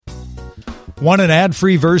Want an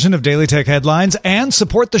ad-free version of Daily Tech Headlines and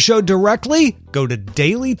support the show directly? Go to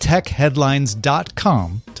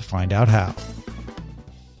dailytechheadlines.com to find out how.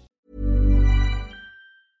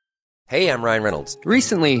 Hey, I'm Ryan Reynolds.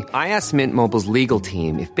 Recently, I asked Mint Mobile's legal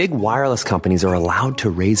team if big wireless companies are allowed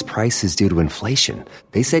to raise prices due to inflation.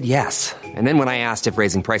 They said yes. And then when I asked if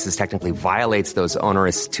raising prices technically violates those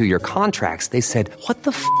onerous 2-year contracts, they said, "What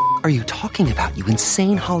the f*** are you talking about, you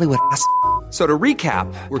insane Hollywood ass?" So to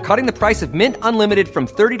recap, we're cutting the price of Mint Unlimited from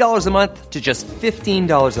 $30 a month to just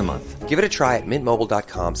 $15 a month. Give it a try at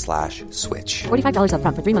mintmobile.com/switch. $45 up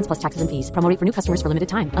front for 3 months plus taxes and fees. Promo rate for new customers for limited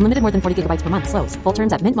time. Unlimited more than 40 gigabytes per month. Slows full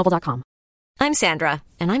terms at mintmobile.com. I'm Sandra,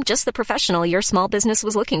 and I'm just the professional your small business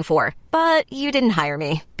was looking for. But you didn't hire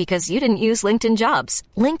me because you didn't use LinkedIn Jobs.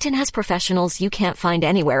 LinkedIn has professionals you can't find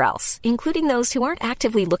anywhere else, including those who aren't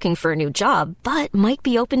actively looking for a new job, but might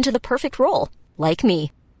be open to the perfect role, like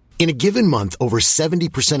me. In a given month, over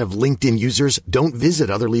 70% of LinkedIn users don't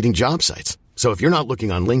visit other leading job sites. So if you're not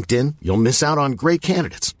looking on LinkedIn, you'll miss out on great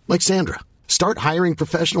candidates like Sandra. Start hiring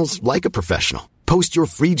professionals like a professional. Post your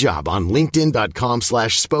free job on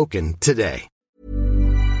linkedin.com/spoken today.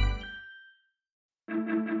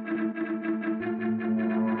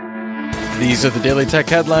 These are the Daily Tech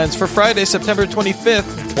Headlines for Friday, September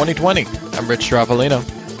 25th, 2020. I'm Rich Straffolino.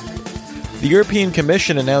 The European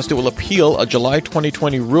Commission announced it will appeal a July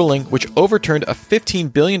 2020 ruling which overturned a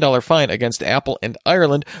 $15 billion fine against Apple and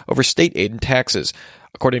Ireland over state aid and taxes.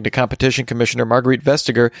 According to Competition Commissioner Margrethe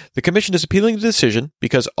Vestager, the Commission is appealing the decision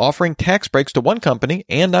because offering tax breaks to one company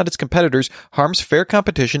and not its competitors harms fair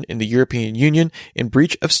competition in the European Union in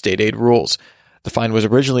breach of state aid rules. The fine was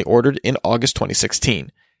originally ordered in August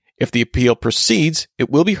 2016. If the appeal proceeds, it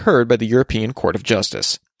will be heard by the European Court of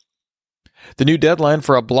Justice. The new deadline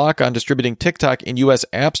for a block on distributing TikTok in U.S.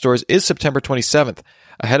 app stores is September 27th.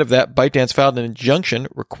 Ahead of that, ByteDance filed an injunction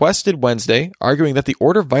requested Wednesday, arguing that the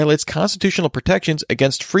order violates constitutional protections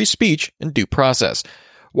against free speech and due process.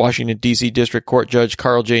 Washington, D.C. District Court Judge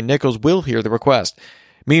Carl J. Nichols will hear the request.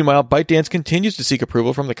 Meanwhile, ByteDance continues to seek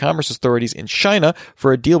approval from the commerce authorities in China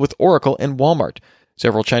for a deal with Oracle and Walmart.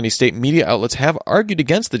 Several Chinese state media outlets have argued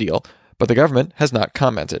against the deal, but the government has not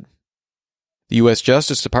commented. The U.S.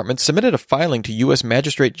 Justice Department submitted a filing to U.S.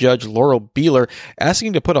 Magistrate Judge Laurel Beeler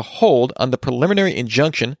asking to put a hold on the preliminary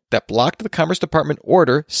injunction that blocked the Commerce Department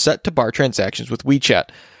order set to bar transactions with WeChat.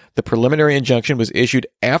 The preliminary injunction was issued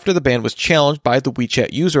after the ban was challenged by the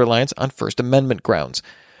WeChat User Alliance on First Amendment grounds.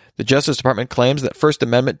 The Justice Department claims that First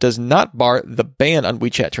Amendment does not bar the ban on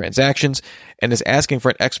WeChat transactions and is asking for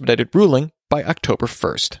an expedited ruling by October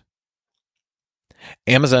 1st.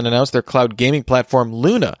 Amazon announced their cloud gaming platform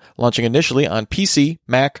Luna, launching initially on PC,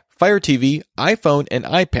 Mac, Fire TV, iPhone, and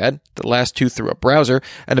iPad, the last two through a browser,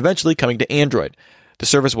 and eventually coming to Android. The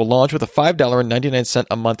service will launch with a $5.99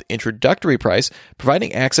 a month introductory price,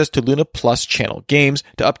 providing access to Luna Plus channel games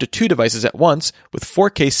to up to 2 devices at once, with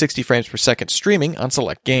 4K 60 frames per second streaming on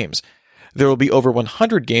select games. There will be over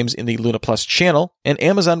 100 games in the Luna Plus channel, and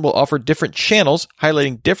Amazon will offer different channels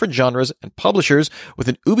highlighting different genres and publishers with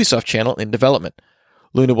an Ubisoft channel in development.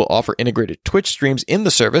 Luna will offer integrated Twitch streams in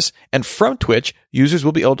the service, and from Twitch, users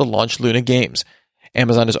will be able to launch Luna games.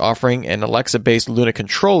 Amazon is offering an Alexa-based Luna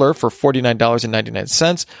controller for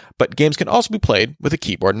 $49.99, but games can also be played with a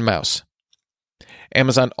keyboard and mouse.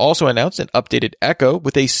 Amazon also announced an updated Echo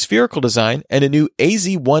with a spherical design and a new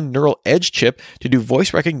AZ1 Neural Edge chip to do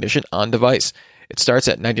voice recognition on device. It starts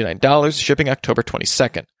at $99, shipping October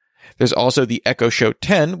 22nd. There's also the Echo Show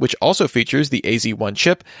 10, which also features the AZ1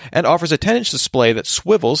 chip and offers a 10-inch display that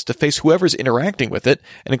swivels to face whoever's interacting with it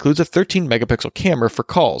and includes a 13-megapixel camera for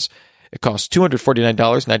calls. It costs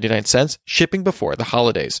 $249.99, shipping before the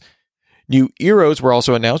holidays. New Eros were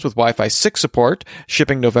also announced with Wi-Fi 6 support,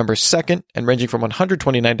 shipping November 2nd and ranging from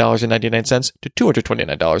 $129.99 to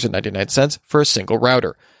 $229.99 for a single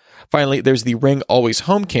router. Finally, there's the Ring Always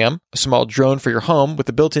Home Cam, a small drone for your home with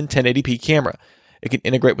a built-in 1080p camera. It can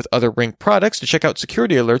integrate with other Ring products to check out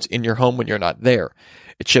security alerts in your home when you're not there.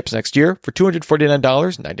 It ships next year for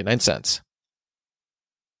 $249.99.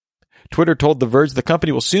 Twitter told The Verge the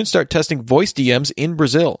company will soon start testing voice DMs in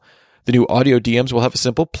Brazil. The new audio DMs will have a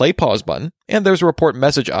simple play-pause button, and there's a report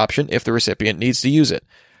message option if the recipient needs to use it.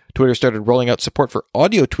 Twitter started rolling out support for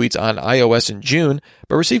audio tweets on iOS in June,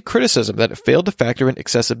 but received criticism that it failed to factor in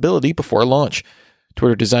accessibility before launch.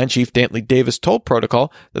 Twitter design chief Dantley Davis told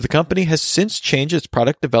Protocol that the company has since changed its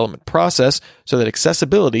product development process so that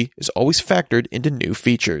accessibility is always factored into new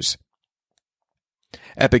features.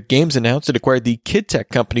 Epic Games announced it acquired the kid tech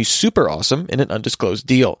company Super Awesome in an undisclosed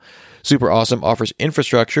deal. Super Awesome offers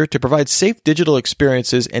infrastructure to provide safe digital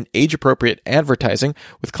experiences and age-appropriate advertising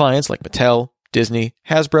with clients like Mattel, Disney,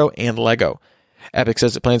 Hasbro, and Lego. Epic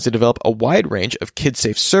says it plans to develop a wide range of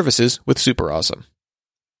kid-safe services with Super Awesome.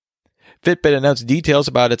 Fitbit announced details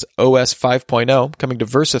about its OS 5.0 coming to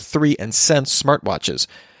Versa 3 and Sense smartwatches.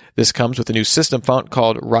 This comes with a new system font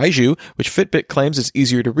called Raiju, which Fitbit claims is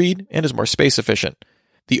easier to read and is more space efficient.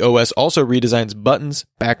 The OS also redesigns buttons,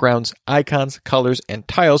 backgrounds, icons, colors, and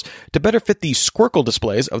tiles to better fit the Squircle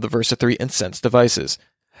displays of the Versa 3 and Sense devices.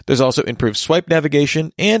 There's also improved swipe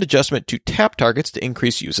navigation and adjustment to tap targets to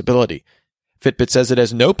increase usability. Fitbit says it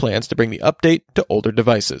has no plans to bring the update to older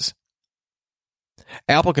devices.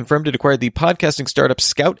 Apple confirmed it acquired the podcasting startup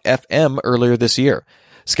Scout FM earlier this year.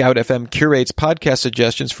 Scout FM curates podcast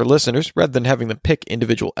suggestions for listeners rather than having them pick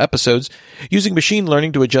individual episodes, using machine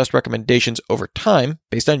learning to adjust recommendations over time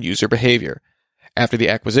based on user behavior. After the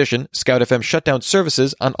acquisition, Scout FM shut down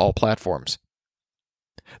services on all platforms.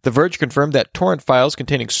 The Verge confirmed that torrent files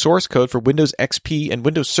containing source code for Windows XP and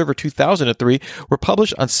Windows Server 2003 were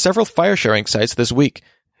published on several file-sharing sites this week.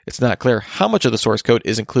 It's not clear how much of the source code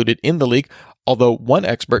is included in the leak, although one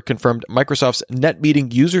expert confirmed Microsoft's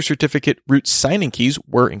NetMeeting user certificate root signing keys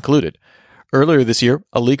were included. Earlier this year,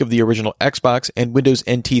 a leak of the original Xbox and Windows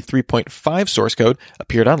NT 3.5 source code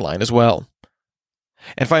appeared online as well.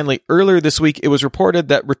 And finally, earlier this week, it was reported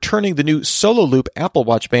that returning the new Solo Loop Apple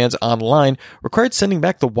Watch bands online required sending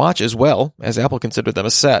back the watch as well, as Apple considered them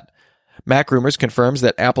a set. Mac Rumors confirms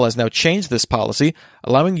that Apple has now changed this policy,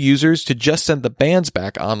 allowing users to just send the bands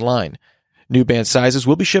back online. New band sizes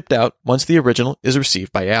will be shipped out once the original is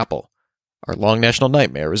received by Apple. Our long national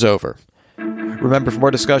nightmare is over. Remember, for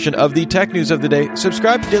more discussion of the tech news of the day,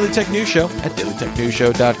 subscribe to Daily Tech News Show at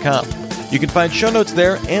dailytechnewsshow.com. You can find show notes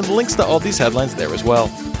there and links to all these headlines there as well.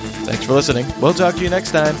 Thanks for listening. We'll talk to you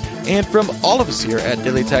next time. And from all of us here at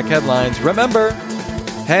Daily Tech Headlines, remember,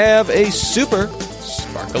 have a super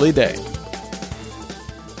sparkly day.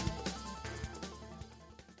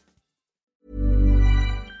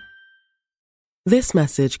 This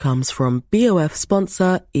message comes from BOF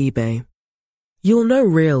sponsor eBay. You'll know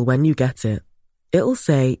real when you get it. It'll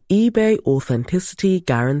say eBay Authenticity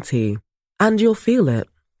Guarantee. And you'll feel it.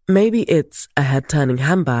 Maybe it's a head-turning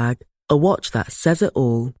handbag, a watch that says it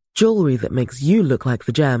all, jewelry that makes you look like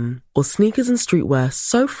the gem, or sneakers and streetwear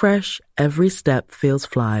so fresh every step feels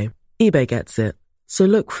fly. eBay gets it. So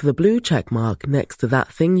look for the blue check mark next to that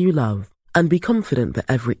thing you love. And be confident that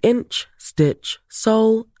every inch, stitch,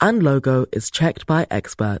 sole, and logo is checked by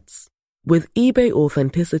experts. With eBay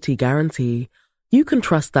Authenticity Guarantee, you can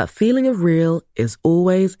trust that feeling of real is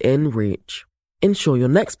always in reach. Ensure your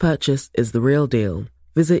next purchase is the real deal.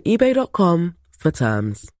 Visit eBay.com for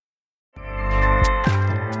terms.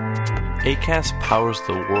 Acast powers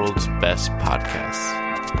the world's best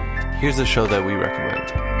podcasts. Here's a show that we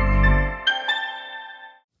recommend.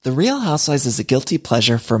 The Real Housewives is a guilty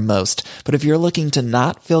pleasure for most, but if you're looking to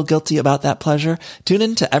not feel guilty about that pleasure, tune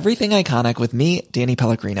in to Everything Iconic with me, Danny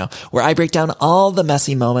Pellegrino, where I break down all the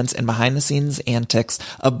messy moments and behind-the-scenes antics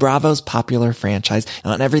of Bravo's popular franchise.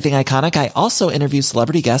 And on Everything Iconic, I also interview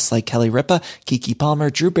celebrity guests like Kelly Ripa, Keke Palmer,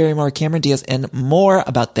 Drew Barrymore, Cameron Diaz, and more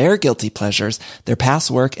about their guilty pleasures, their past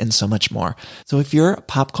work, and so much more. So if you're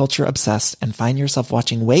pop culture obsessed and find yourself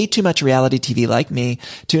watching way too much reality TV like me,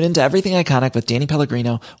 tune in to Everything Iconic with Danny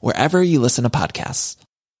Pellegrino, wherever you listen to podcasts.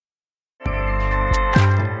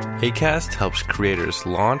 Acast helps creators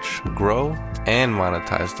launch, grow, and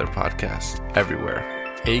monetize their podcasts everywhere.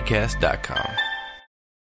 Acast.com.